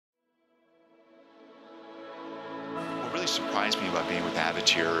surprised me about being with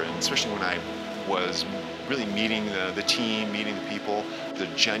Avatier, and especially when I was really meeting the team, meeting the people, the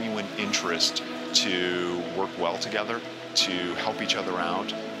genuine interest to work well together, to help each other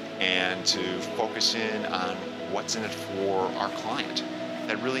out, and to focus in on what's in it for our client.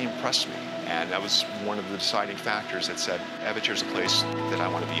 That really impressed me, and that was one of the deciding factors that said, Avatier's a place that I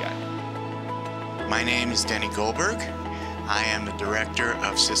want to be at. My name is Denny Goldberg. I am the Director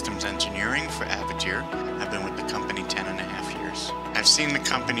of Systems Engineering for Avatier. I've been with the company 10.5 years. I've seen the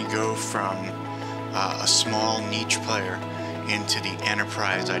company go from a small niche player into the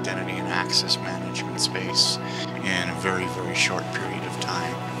enterprise identity and access management space in a very, very short period of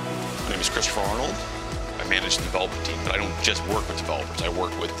time. My name is Christopher Arnold. I manage the development team, but I don't just work with developers. I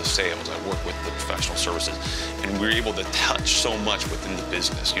work with the sales, I work with the professional services, and we're able to touch so much within the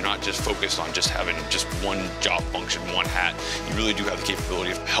business. You're not just focused on just having just one job function, one hat. You really do have the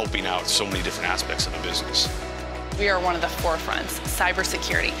capability of helping out so many different aspects of the business. We are one of the forefronts,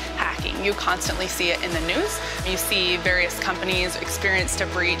 cybersecurity, hacking. You constantly see it in the news. You see various companies experienced a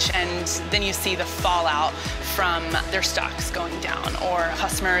breach, and then you see the fallout from their stocks going down or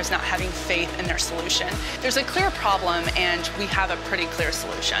customers not having faith in their solution. There's a clear problem, and we have a pretty clear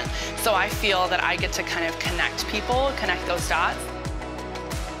solution. So I feel that I get to kind of connect people, connect those dots.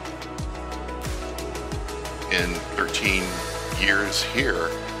 In 13 years here,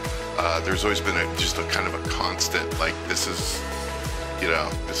 there's always been just a kind of a constant, like, this is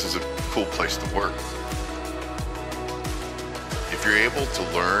a cool place to work. If you're able to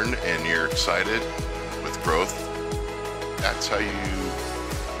learn and you're excited with growth, that's how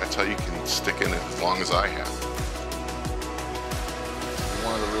you can stick in it as long as I have.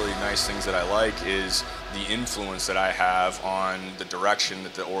 One of the really nice things that I like is the influence that I have on the direction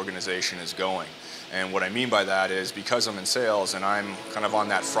that the organization is going. And what I mean by that is, because I'm in sales and I'm kind of on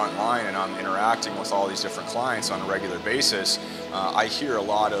that front line and I'm interacting with all these different clients on a regular basis, I hear a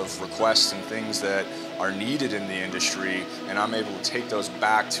lot of requests and things that are needed in the industry, and I'm able to take those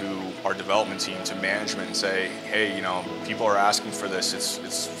back to our development team, to management, and say, hey, people are asking for this.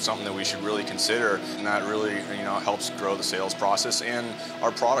 It's something that we should really consider, and that really helps grow the sales process and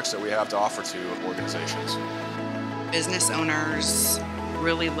our products that we have to offer to organizations. Business owners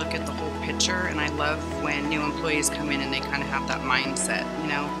really look at the whole picture, and I love when new employees come in and they kind of have that mindset,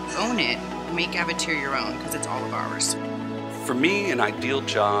 own it, make Avatier your own, because it's all of ours. For me, an ideal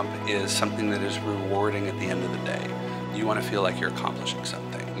job is something that is rewarding at the end of the day. You want to feel like you're accomplishing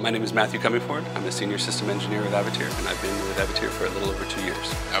something. My name is Matthew Cummingford. I'm a senior system engineer with Avatier, and I've been with Avatier for a little over 2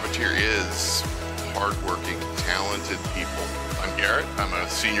 years. Avatier is hardworking, talented people. I'm Garrett. I'm a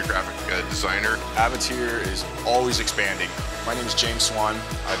senior graphic designer. Avatier is always expanding. My name is James Swan.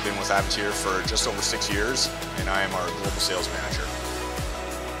 I've been with Avatier for just over 6 years, and I am our global sales manager.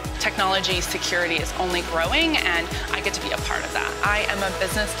 Technology security is only growing, and I get to be a part of that. I am a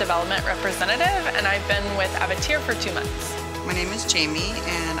business development representative, and I've been with Avatier for 2 months. My name is Jamie,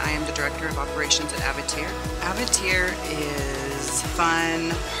 and I am the Director of Operations at Avatier. Avatier is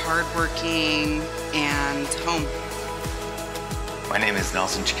fun, hardworking, and home. My name is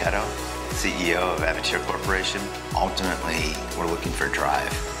Nelson Chiquetto, CEO of Avatier Corporation. Ultimately, we're looking for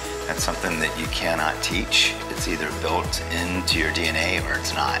drive. That's something that you cannot teach. It's either built into your DNA or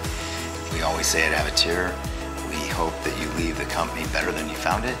it's not. We always say at Avatier, we hope that you leave the company better than you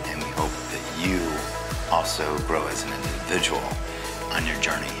found it, and we hope that you also grow as an individual on your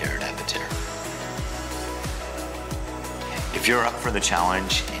journey here at Avatier. If you're up for the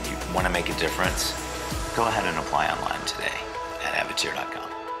challenge and you want to make a difference, go ahead and apply online today at avatier.com.